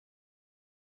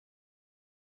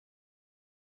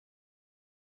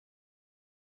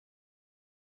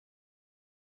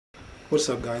What's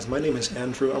up guys, my name is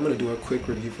Andrew. I'm going to do a quick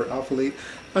review for Alphalete.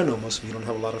 I know most of you don't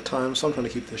have a lot of time, so I'm trying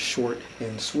to keep this short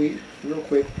and sweet. Real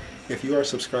quick, if you are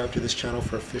subscribed to this channel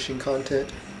for fishing content,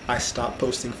 I stopped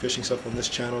posting fishing stuff on this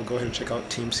channel. Go ahead and check out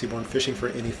Team Seaborn Fishing for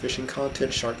any fishing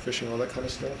content, shark fishing, all that kind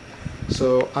of stuff.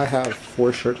 So I have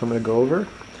 4 shirts I'm going to go over.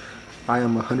 I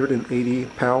am 180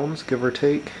 pounds, give or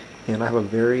take, and I have a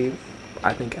very,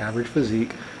 I think, average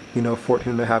physique. You know,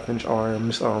 14.5-inch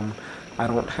arms. I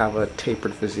don't have a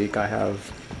tapered physique. I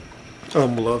have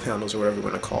love handles or whatever you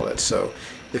want to call it. So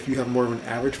if you have more of an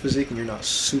average physique and you're not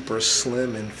super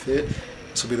slim and fit,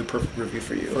 this will be the perfect review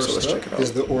for you. So let's check it out.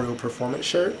 Is the Oreo performance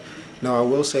shirt. Now I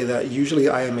will say that usually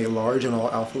I am a large in all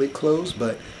Alphalete clothes,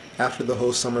 but after the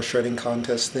whole summer shredding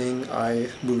contest thing, I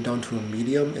moved down to a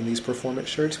medium in these performance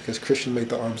shirts because Christian made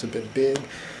the arms a bit big.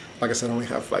 Like I said, I only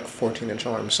have like 14-inch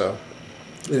arms, so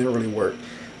it didn't really work.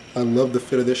 I love the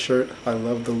fit of this shirt. I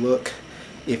love the look.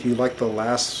 If you like the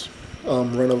last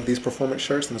run of these performance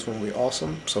shirts, then this one will be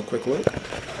awesome. So quick look.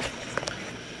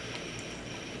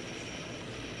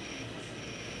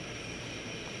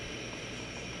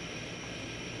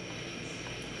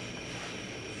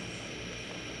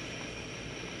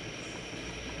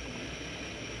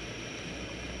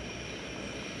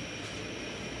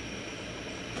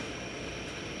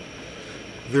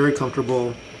 Very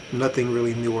comfortable, nothing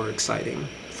really new or exciting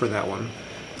for that one.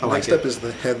 Next up is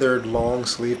the heathered long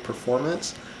sleeve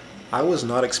performance. I was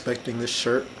not expecting this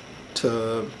shirt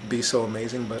to be so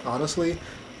amazing, but honestly,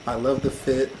 I love the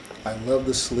fit, I love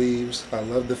the sleeves, I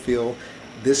love the feel.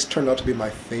 This turned out to be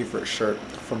my favorite shirt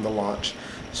from the launch.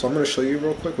 So I'm going to show you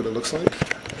real quick what it looks like.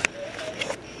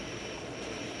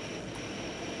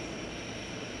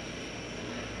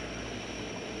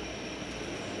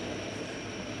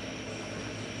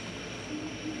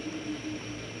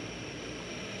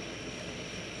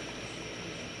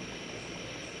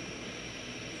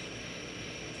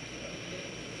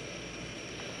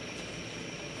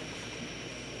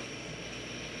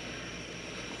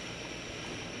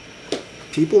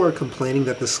 People are complaining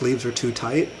that the sleeves are too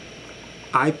tight.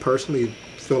 I personally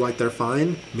feel like they're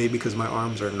fine, maybe because my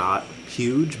arms are not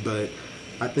huge, but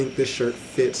I think this shirt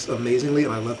fits amazingly,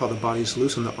 and I love how the body's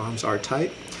loose and the arms are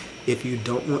tight. If you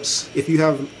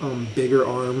have bigger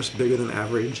arms, bigger than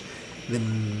average,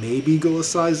 then maybe go a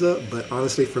size up, but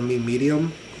honestly for me,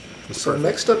 medium. So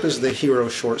next up is the Hero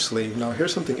short sleeve. Now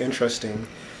here's something interesting.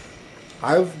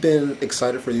 I've been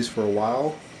excited for these for a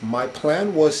while. My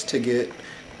plan was to get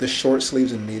the short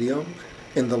sleeves in medium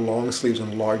and the long sleeves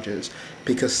in larges,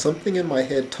 because something in my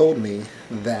head told me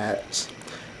that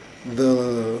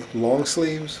the long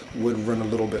sleeves would run a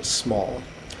little bit small.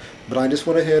 But I just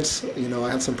went ahead, you know,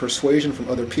 I had some persuasion from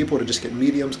other people to just get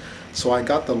mediums, so I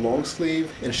got the long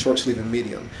sleeve and short sleeve in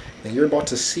medium. And you're about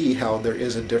to see how there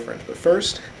is a difference. But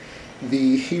first,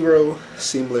 the Hero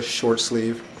seamless short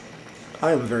sleeve.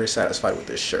 I am very satisfied with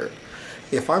this shirt.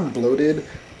 If I'm bloated,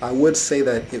 I would say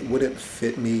that it wouldn't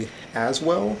fit me as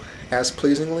well, as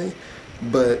pleasingly,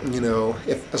 but you know,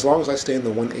 as long as I stay in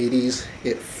the 180s,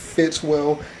 it fits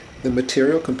well. The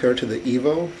material compared to the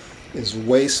Evo is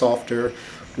way softer.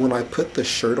 When I put the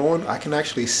shirt on, I can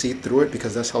actually see through it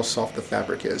because that's how soft the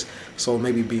fabric is. So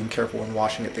maybe being careful when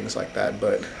washing it, things like that.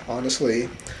 But honestly,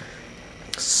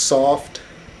 soft,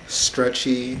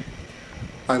 stretchy,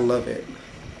 I love it.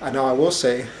 I know I will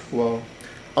say, well,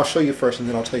 I'll show you first and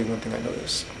then I'll tell you one thing I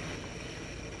noticed.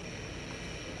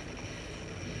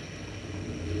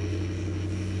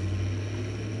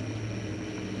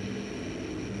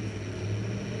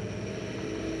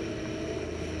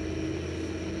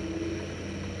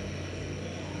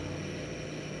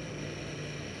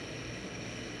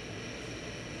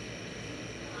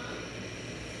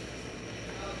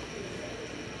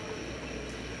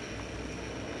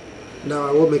 Now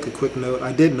I will make a quick note.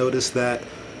 I did notice that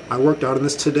I worked out in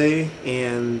this today,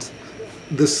 and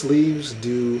the sleeves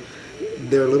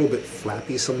they're a little bit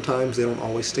flappy sometimes. They don't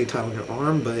always stay tight on your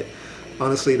arm, but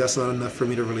honestly that's not enough for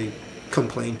me to really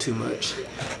complain too much.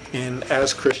 And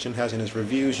as Christian has in his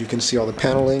reviews, you can see all the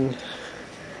paneling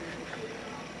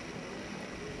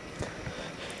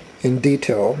in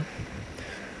detail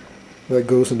that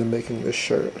goes into making this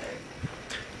shirt.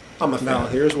 I'm a fan. Now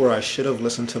here's where I should have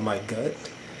listened to my gut.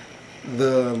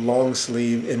 The long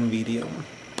sleeve in medium.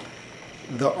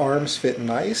 The arms fit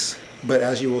nice, but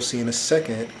as you will see in a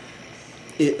second,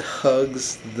 it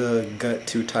hugs the gut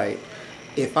too tight.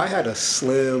 If I had a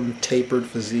slim, tapered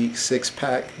physique,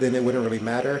 6-pack, then it wouldn't really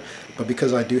matter. But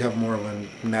because I do have more of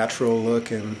a natural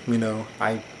look, and you know,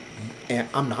 I'm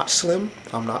not slim,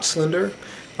 I'm not slender,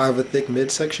 I have a thick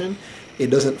midsection, it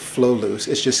doesn't flow loose.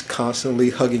 It's just constantly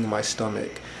hugging my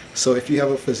stomach. So if you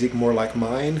have a physique more like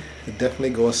mine, definitely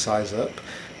go a size up.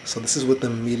 So this is what the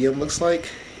medium looks like,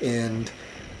 and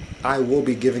I will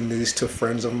be giving these to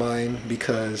friends of mine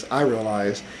because I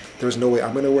realize there's no way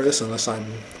I'm gonna wear this unless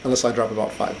I drop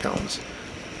about 5 pounds.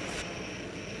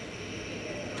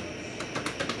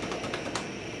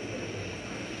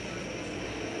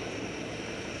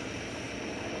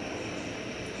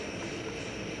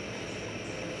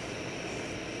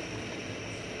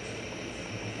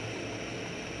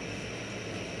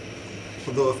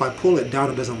 Although if I pull it down,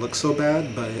 it doesn't look so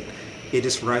bad, but it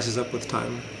just rises up with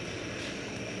time.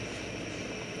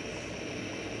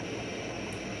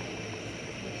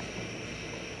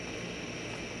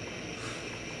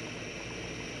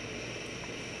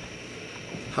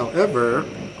 However,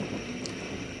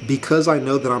 because I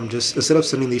know that I'm just, instead of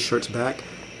sending these shirts back,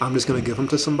 I'm just going to give them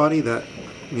to somebody that,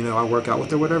 you know, I work out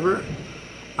with or whatever,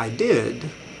 I did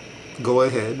go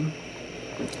ahead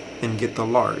and get the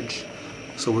large.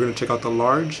 So we're going to check out the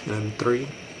large in 3,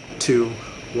 2,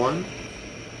 1.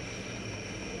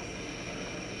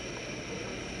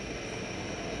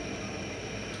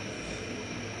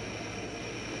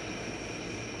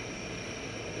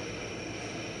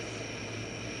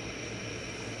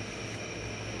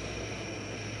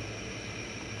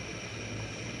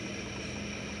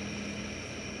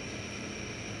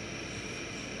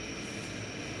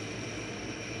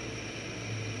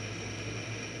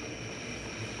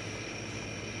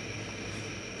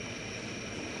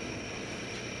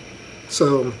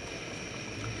 So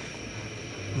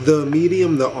the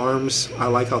medium, the arms, I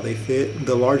like how they fit.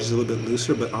 The large is a little bit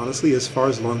looser, but honestly, as far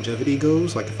as longevity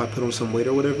goes, like if I put on some weight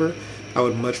or whatever, I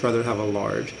would much rather have a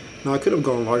large. Now I could have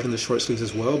gone large in the short sleeves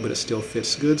as well, but it still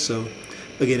fits good. So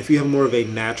again, if you have more of a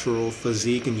natural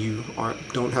physique and you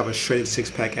don't have a shredded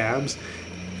six-pack abs,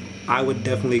 I would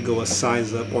definitely go a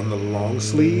size up on the long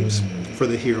sleeves for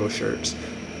the hero shirts,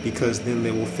 because then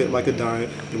they will fit like a dime,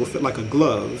 they will fit like a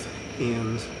glove,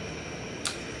 and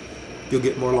you'll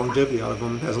get more longevity out of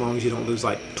them as long as you don't lose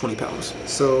like 20 pounds.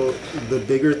 So the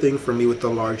bigger thing for me with the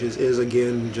larges is,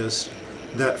 again, just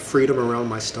that freedom around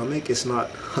my stomach. It's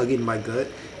not hugging my gut.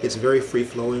 It's very free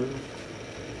flowing.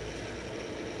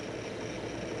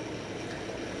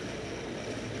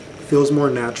 Feels more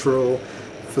natural,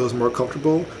 feels more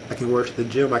comfortable. I can wear it to the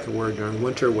gym, I can wear it during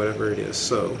winter, whatever it is.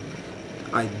 So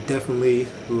I definitely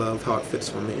love how it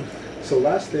fits on me. So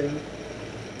last thing,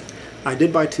 I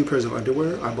did buy 2 pairs of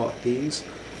underwear. I bought these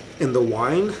in the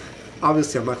wine.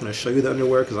 Obviously, I'm not going to show you the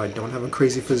underwear because I don't have a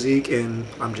crazy physique, and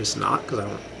I'm just not, because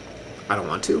I don't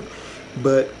want to.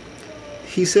 But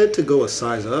he said to go a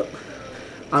size up.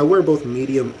 I wear both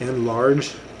medium and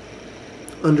large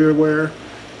underwear,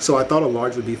 so I thought a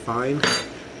large would be fine.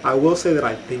 I will say that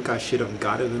I think I should have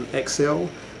gotten an XL,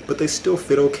 but they still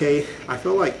fit okay. I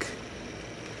feel like,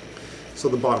 so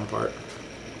the bottom part,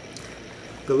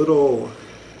 the little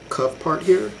cuff part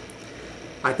here,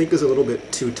 I think is a little bit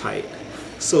too tight.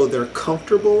 So they're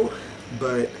comfortable,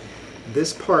 but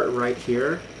this part right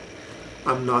here,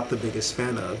 I'm not the biggest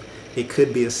fan of. It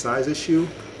could be a size issue,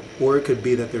 or it could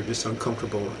be that they're just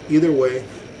uncomfortable. Either way,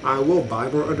 I will buy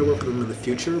more underwear for them in the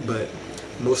future, but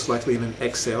most likely in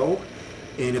an XL.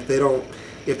 And if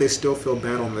they still feel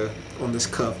bad on this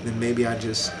cuff, then maybe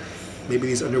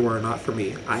these underwear are not for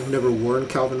me. I've never worn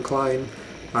Calvin Klein.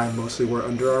 I mostly wear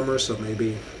Under Armour, so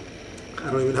maybe I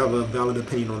don't even have a valid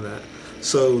opinion on that.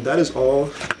 So that is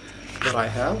all that I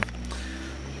have.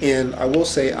 And I will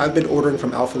say I've been ordering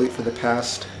from Alphalete for the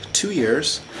past 2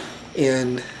 years,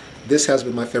 and this has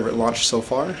been my favorite launch so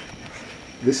far.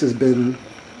 This has been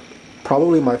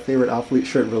probably my favorite Alphalete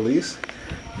shirt release.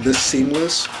 This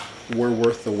seamless were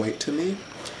worth the wait to me.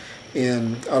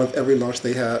 And out of every launch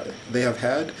they have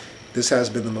had, this has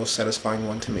been the most satisfying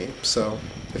one to me. So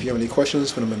if you have any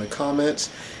questions, put them in the comments.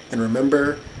 And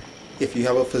remember, if you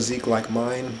have a physique like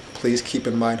mine, please keep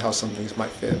in mind how some things might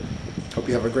fit. Hope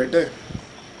you have a great day.